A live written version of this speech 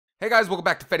Hey guys, welcome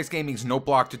back to Ps3 Gaming's No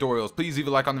Block Tutorials. Please leave a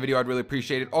like on the video, I'd really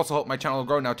appreciate it. Also help my channel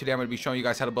grow. Now today I'm going to be showing you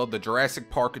guys how to build the Jurassic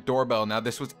Park doorbell. Now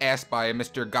this was asked by a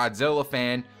Mr. Godzilla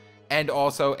fan and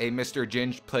also a Mr.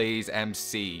 Ginge Plays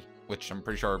MC, which I'm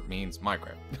pretty sure means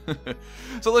Minecraft.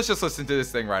 So let's just listen to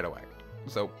this thing right away.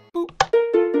 So, boop.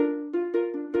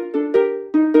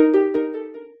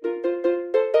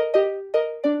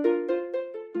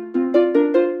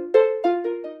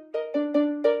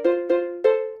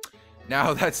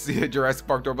 Now that's the Jurassic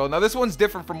Park doorbell. Now this one's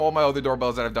different from all my other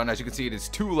doorbells that I've done. As you can see, it is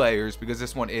 2 layers because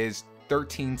this one is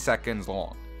 13 seconds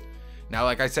long. Now,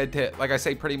 like I say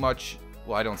pretty much,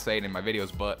 well, I don't say it in my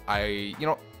videos, but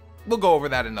we'll go over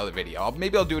that in another video.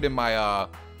 Maybe I'll do it in my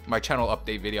my channel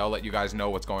update video. I'll let you guys know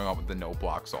what's going on with the no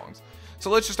block songs. So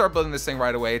let's just start building this thing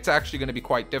right away. It's actually going to be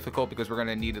quite difficult because we're going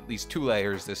to need at least 2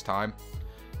 layers this time.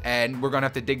 And we're going to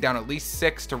have to dig down at least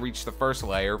 6 to reach the first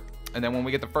layer. And then when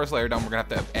we get the first layer done, we're going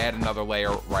to have to add another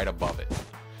layer right above it.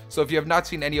 So if you have not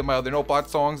seen any of my other note block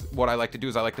songs, what I like to do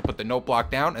is I like to put the note block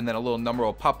down, and then a little number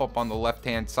will pop up on the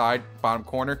left-hand side, bottom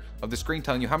corner of the screen,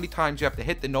 telling you how many times you have to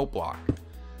hit the note block.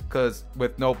 Because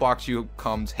with note blocks, you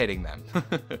comes hitting them.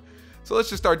 So let's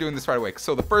just start doing this right away.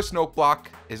 So the first note block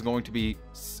is going to be...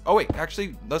 Oh wait,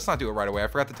 actually, let's not do it right away. I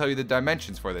forgot to tell you the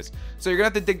dimensions for this. So you're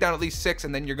going to have to dig down at least 6,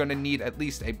 and then you're going to need at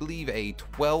least, I believe, a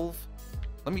 12...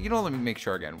 Let me make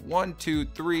sure again. 1, 2,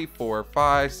 3, 4,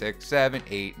 5, 6, 7,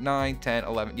 8, 9, 10,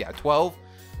 11. Yeah, 12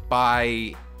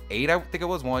 by 8, I think it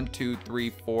was. 1, 2, 3,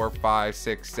 4, 5,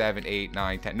 6, 7, 8,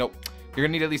 9, 10. Nope. You're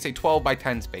going to need at least a 12 by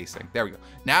 10 spacing. There we go.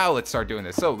 Now let's start doing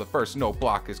this. So the first note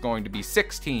block is going to be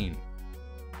 16.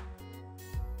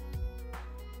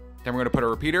 Then we're going to put a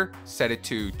repeater. Set it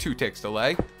to 2 ticks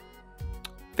delay.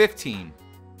 15.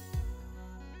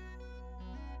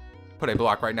 Put a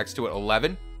block right next to it.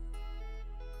 11.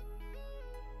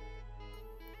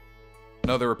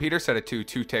 Another repeater, set it to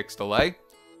 2 ticks delay.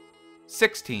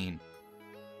 16.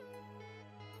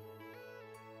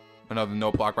 Another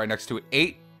note block right next to it.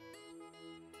 8.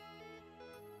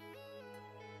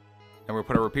 And we'll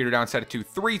put a repeater down, set it to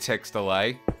 3 ticks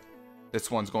delay.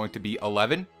 This one's going to be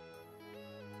 11.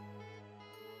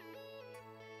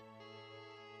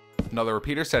 Another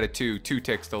repeater, set it to 2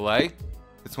 ticks delay.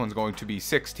 This one's going to be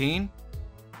 16.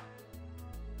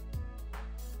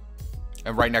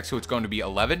 And right next to it's going to be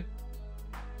 11.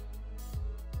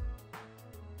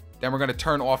 Then we're going to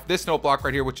turn off this note block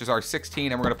right here, which is our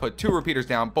 16, and we're going to put 2 repeaters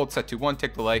down, both set to 1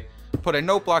 tick delay. Put a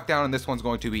note block down, and this one's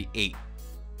going to be 8.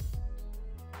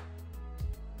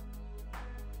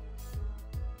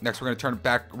 Next, we're going to turn it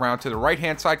back around to the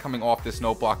right-hand side, coming off this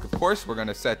note block, of course. We're going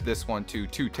to set this one to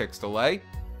 2 ticks delay.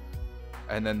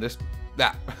 And then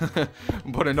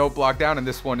put a note block down, and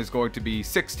this one is going to be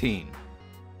 16.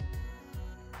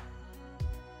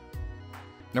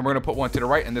 Then we're going to put one to the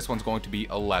right, and this one's going to be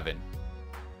 11.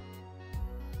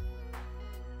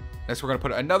 Next, we're going to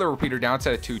put another repeater down,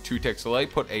 set it to 2 ticks delay,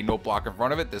 put a note block in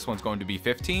front of it. This one's going to be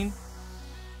 15.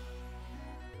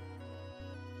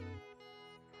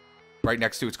 Right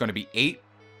next to it's going to be 8.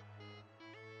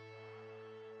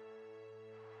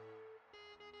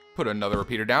 Put another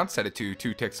repeater down, set it to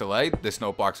 2 ticks delay. This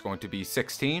note block's going to be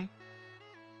 16.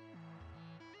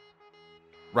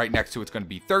 Right next to it's going to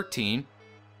be 13.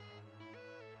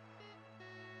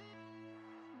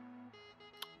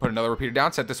 Put another repeater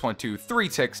down, set this one to 3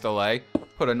 ticks delay.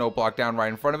 Put a note block down right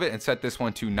in front of it and set this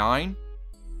one to 9.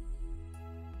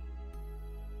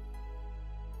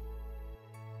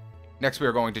 Next, we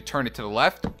are going to turn it to the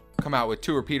left. Come out with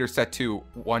 2 repeaters set to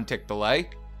 1 tick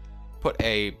delay. Put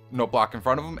a note block in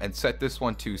front of them and set this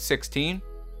one to 16.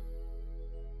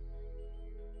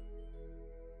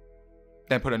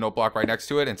 Then put a note block right next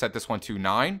to it and set this one to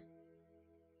 9.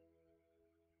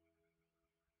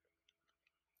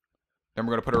 Then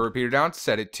we're going to put a repeater down,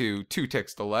 set it to 2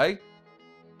 ticks delay.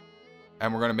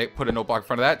 And we're going to put a note block in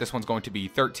front of that. This one's going to be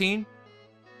 13.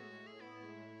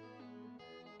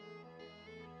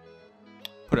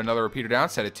 Put another repeater down,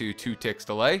 set it to 2 ticks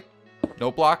delay.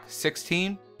 Note block,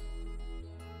 16.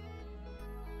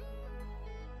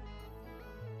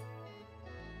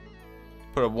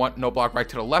 Put a note block right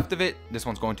to the left of it. This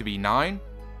one's going to be 9.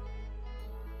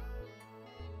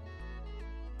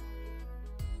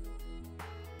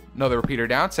 Another repeater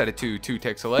down, set it to 2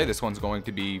 ticks delay. This one's going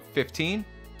to be 15.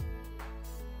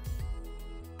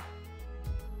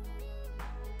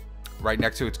 Right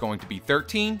next to it's going to be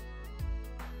 13.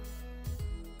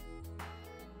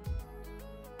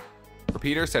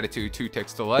 Repeater, set it to 2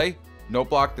 ticks delay. Note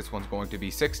block, this one's going to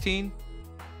be 16.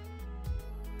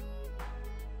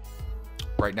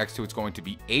 Right next to it's going to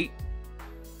be 8.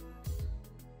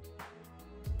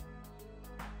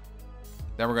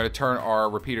 Then we're going to turn our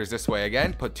repeaters this way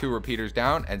again, put 2 repeaters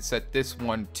down, and set this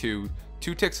one to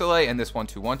 2 ticks delay and this one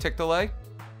to 1 tick delay.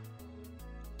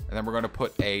 And then we're going to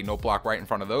put a note block right in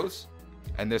front of those.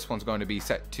 And this one's going to be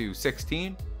set to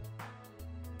 16.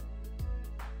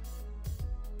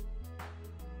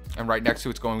 And right next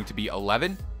to it's going to be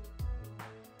 11.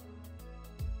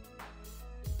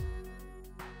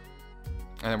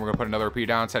 And then we're going to put another repeater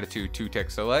down, set it to 2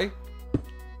 ticks delay.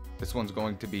 This one's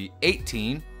going to be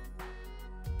 18.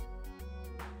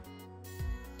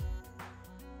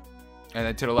 And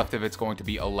then to the left of it's going to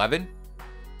be 11.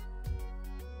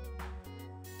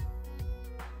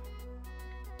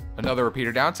 Another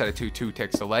repeater down, set it to 2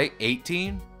 ticks delay,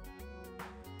 18.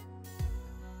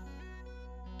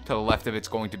 To the left of it's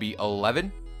going to be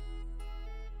 11.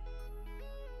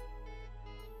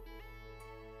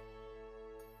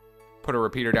 Put a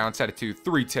repeater down, set it to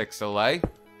 3 ticks delay.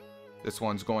 This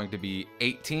one's going to be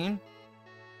 18.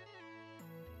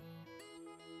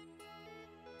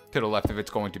 To the left of it's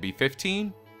going to be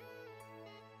 15.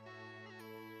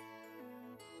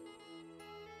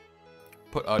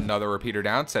 Put another repeater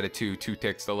down, set it to 2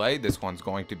 ticks delay. This one's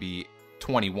going to be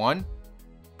 21.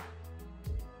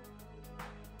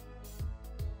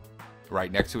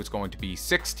 Right next to it's going to be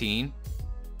 16.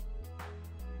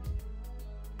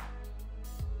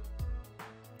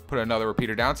 Put another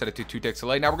repeater down, set it to 2 ticks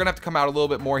delay. Now we're gonna have to come out a little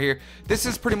bit more here. This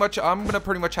is pretty much, I'm gonna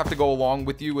pretty much have to go along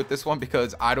with you with this one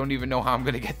because I don't even know how I'm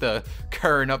gonna get the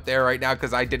current up there right now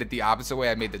because I did it the opposite way.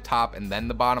 I made the top and then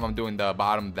the bottom. I'm doing the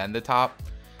bottom then the top.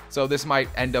 So this might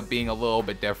end up being a little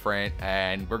bit different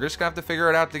and we're just gonna have to figure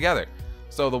it out together.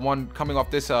 So the one coming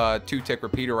off this 2 tick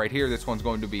repeater right here, this one's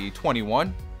going to be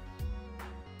 21.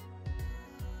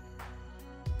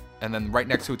 And then right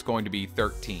next to it's going to be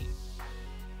 13.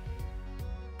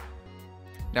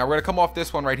 Now we're going to come off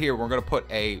this one right here. We're going to put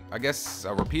a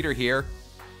repeater here.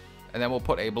 And then we'll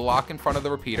put a block in front of the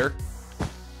repeater.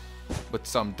 With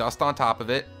some dust on top of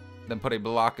it. Then put a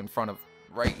block in front of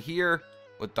right here.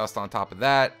 With dust on top of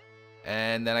that.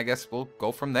 And then I guess we'll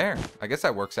go from there. I guess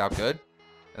that works out good.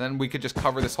 And then we could just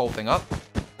cover this whole thing up.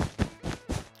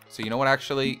 So you know what,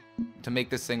 actually, to make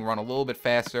this thing run a little bit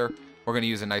faster, we're going to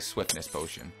use a nice swiftness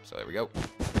potion. So there we go.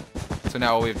 So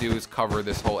now all we have to do is cover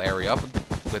this whole area up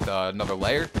with another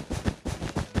layer.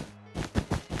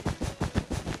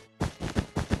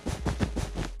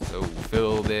 So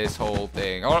fill this whole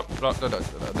thing. Oh, no.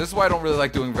 This is why I don't really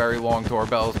like doing very long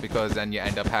doorbells because then you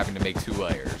end up having to make 2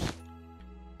 layers.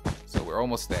 So we're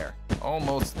almost there.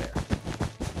 Almost there.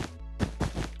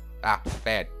 Ah,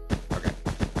 bad. Okay.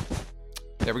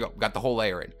 There we go. Got the whole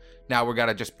layer in. Now we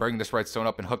gotta just bring this redstone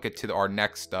up and hook it to our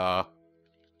next note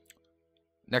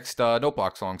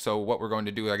block song. So what we're going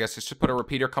to do, I guess, is just put a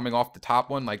repeater coming off the top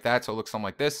one like that, so it looks something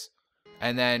like this.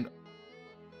 And then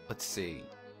let's see.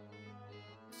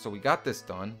 So we got this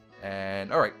done,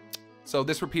 and all right. So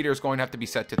this repeater is going to have to be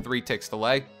set to 3 ticks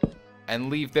delay, and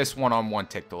leave this one on 1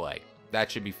 tick delay.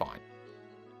 That should be fine.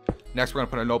 Next, we're going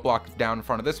to put a note block down in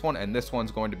front of this one, and this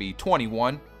one's going to be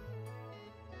 21.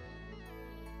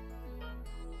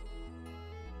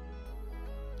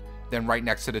 Then right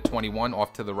next to the 21,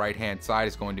 off to the right-hand side,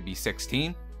 is going to be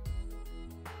 16.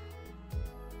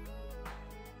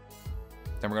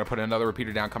 Then we're going to put another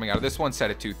repeater down coming out of this one,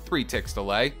 set it to 3 ticks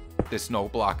delay. This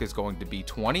note block is going to be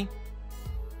 20.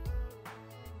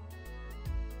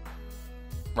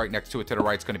 Right next to it to the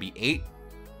right is going to be 8.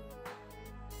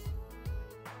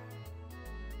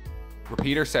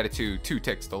 Repeater, set it to 2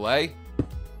 ticks delay.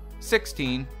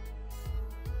 16.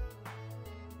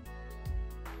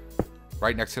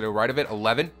 Right next to the right of it,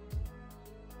 11.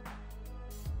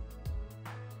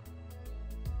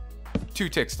 2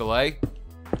 ticks delay.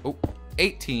 Oh,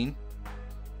 18.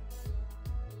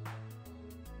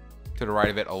 To the right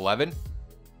of it, 11.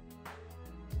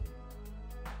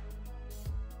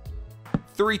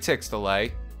 3 ticks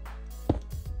delay.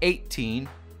 18.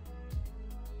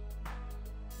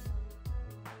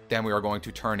 Then we are going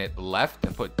to turn it left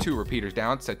and put 2 repeaters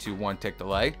down, set to 1 tick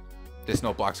delay. This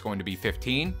note block is going to be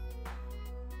 15.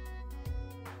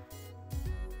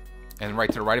 And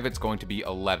right to the right of it's going to be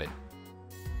 11.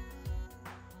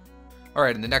 All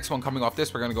right, and the next one coming off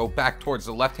this, we're going to go back towards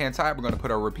the left-hand side. We're going to put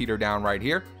our repeater down right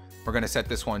here. We're going to set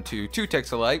this one to 2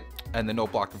 ticks delay, and the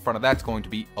note block in front of that's going to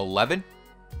be 11.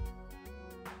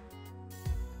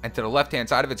 And to the left-hand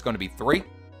side of it's going to be 3.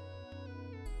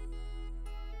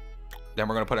 Then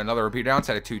we're going to put another repeater down,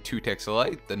 set it to 2 ticks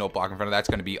delay. The note block in front of that's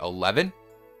going to be 11.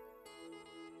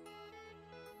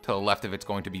 To the left of it's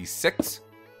going to be 6.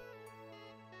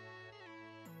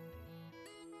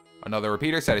 Another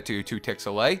repeater, set it to 2 ticks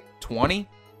delay, 20.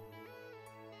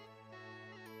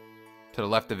 To the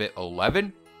left of it,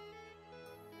 11.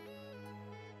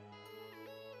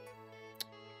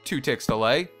 2 ticks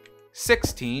delay,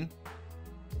 16,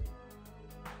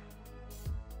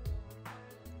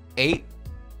 8.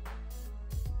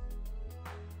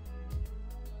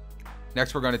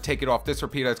 Next, we're going to take it off this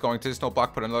repeater that's going to this note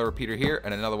block, put another repeater here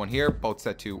and another one here, both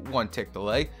set to 1 tick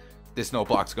delay. This note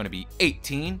block is going to be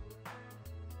 18.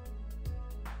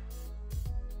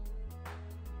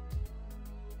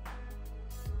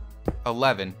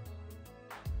 11.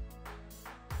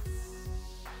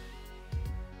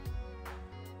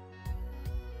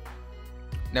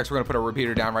 Next, we're going to put a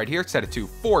repeater down right here, set it to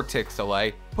 4 ticks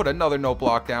delay. Put another note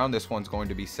block down. This one's going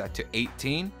to be set to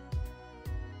 18.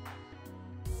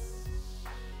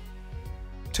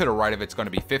 To the right of it's going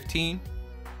to be 15.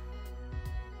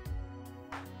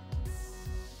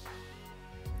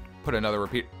 Put another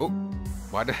repeat. Oh,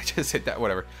 why did I just hit that?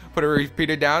 Whatever. Put a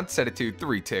repeater down, set it to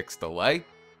 3 ticks delay.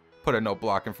 Put a note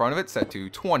block in front of it, set to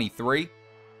 23.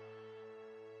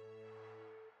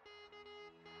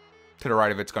 To the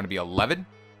right of it's going to be 11.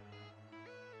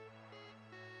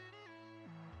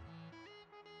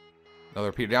 Another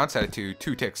repeater down, set it to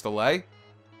 2 ticks delay.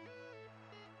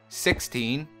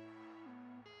 16.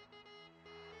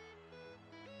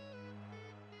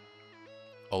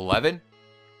 11.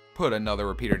 Put another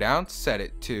repeater down, set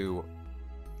it to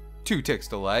 2 ticks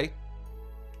delay.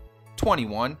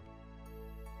 21.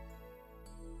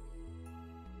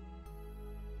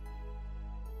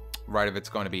 Right of it's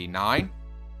going to be 9.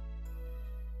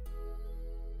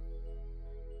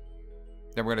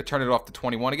 Then we're going to turn it off to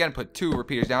 21 again, put 2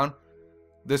 repeaters down.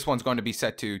 This one's going to be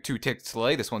set to 2 ticks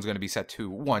delay. This one's going to be set to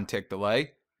 1 tick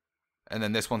delay. And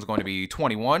then this one's going to be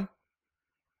 21.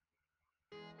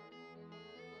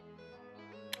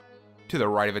 To the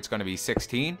right of it's going to be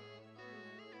 16.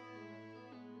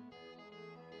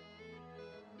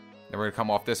 Then we're going to come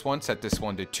off this one, set this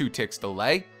one to 2 ticks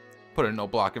delay. Put a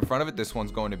note block in front of it. This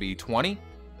one's going to be 20.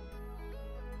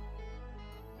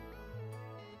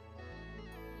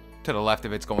 To the left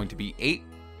of it's going to be 8.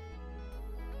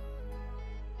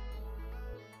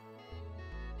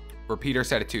 Repeater,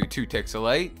 set it to 2 ticks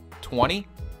delay. 20.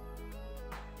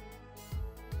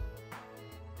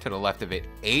 To the left of it,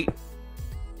 8.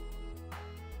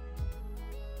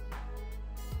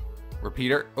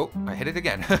 Repeater. Oh, I hit it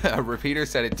again. A repeater,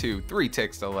 set it to 3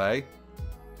 ticks delay.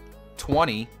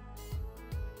 20.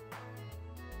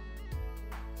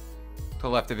 To the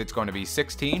left of it's going to be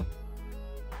 16.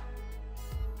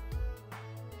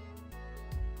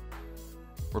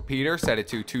 Repeater, set it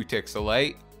to 2 ticks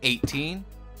delay. 18.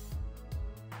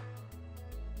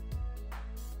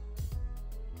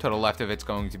 To the left of it's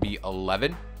going to be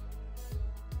 11.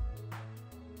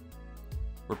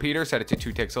 Repeater, set it to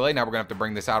 2 ticks delay. Now we're going to have to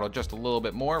bring this out just a little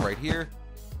bit more right here.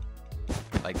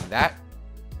 Like that.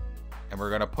 And we're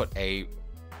going to put a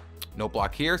note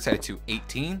block here, set it to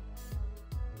 18.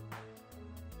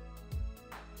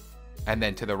 And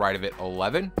then to the right of it,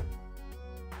 11.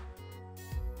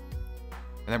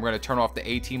 And then we're going to turn off the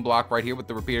 18 block right here with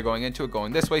the repeater going into it,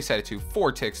 going this way, set it to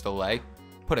 4 ticks delay.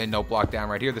 Put a note block down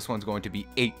right here. This one's going to be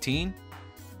 18.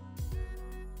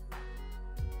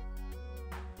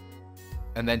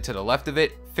 And then to the left of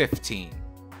it, 15.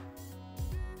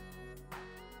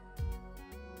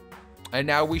 And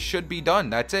now we should be done.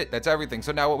 That's it. That's everything.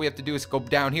 So now what we have to do is go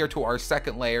down here to our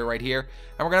second layer right here.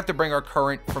 And we're going to have to bring our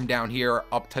current from down here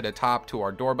up to the top to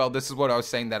our doorbell. This is what I was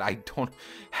saying, that I don't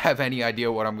have any idea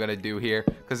what I'm going to do here,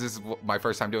 because this is my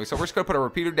first time doing it. So we're just going to put a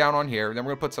repeater down on here. Then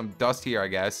we're going to put some dust here, I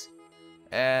guess.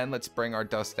 And let's bring our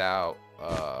dust out.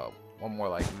 One more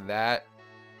like that.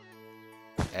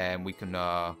 And we can, you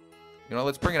know,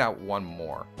 let's bring it out one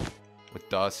more with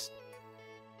dust.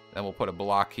 Then we'll put a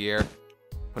block here.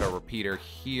 Put a repeater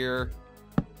here.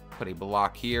 Put a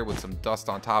block here with some dust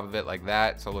on top of it like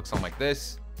that. So it looks something like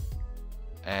this.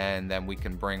 And then we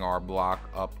can bring our block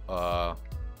up,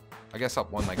 I guess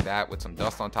up one like that with some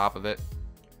dust on top of it.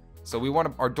 So we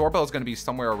want our doorbell is going to be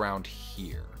somewhere around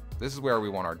here. This is where we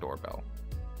want our doorbell.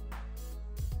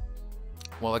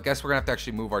 Well, I guess we're going to have to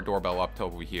actually move our doorbell up to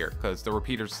over here, because the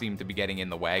repeaters seem to be getting in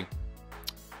the way.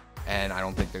 And I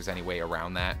don't think there's any way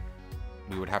around that.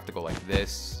 We would have to go like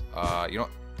this. You know,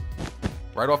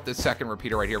 right off this second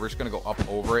repeater right here, we're just going to go up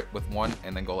over it with one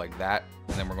and then go like that.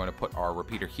 And then we're going to put our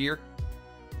repeater here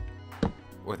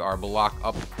with our block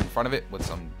up in front of it with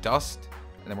some dust.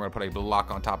 And then we're going to put a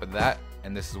block on top of that.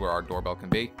 And this is where our doorbell can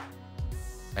be.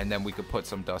 And then we could put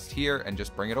some dust here and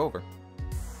just bring it over.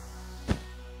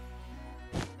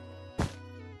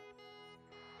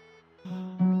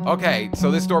 Okay,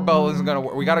 so this doorbell isn't going to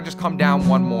work. We got to just come down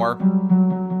one more.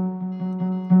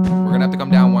 We're gonna have to come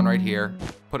down one right here.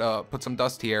 Put some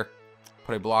dust here.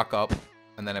 Put a block up,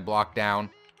 and then a block down.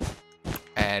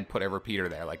 and put a repeater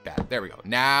there like that. There we go.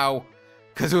 Now,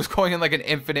 because it was going in like an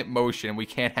infinite motion, we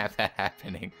can't have that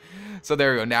happening. So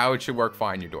there we go. Now it should work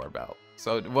fine, your doorbell.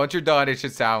 So once you're done, it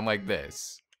should sound like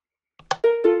this.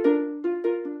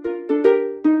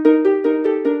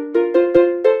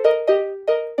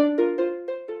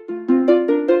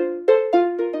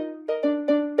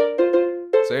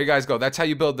 So there you guys go. That's how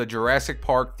you build the Jurassic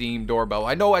Park themed doorbell.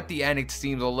 I know at the end it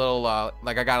seems a little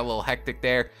like I got a little hectic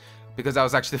there because that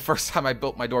was actually the first time I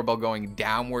built my doorbell going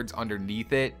downwards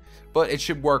underneath it. But it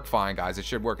should work fine, guys. It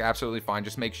should work absolutely fine.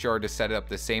 Just make sure to set it up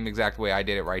the same exact way I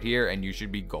did it right here, and you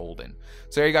should be golden.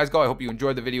 So there you guys go. I hope you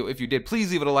enjoyed the video. If you did,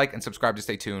 please leave it a like and subscribe to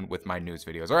stay tuned with my news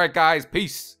videos. All right, guys.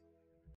 Peace.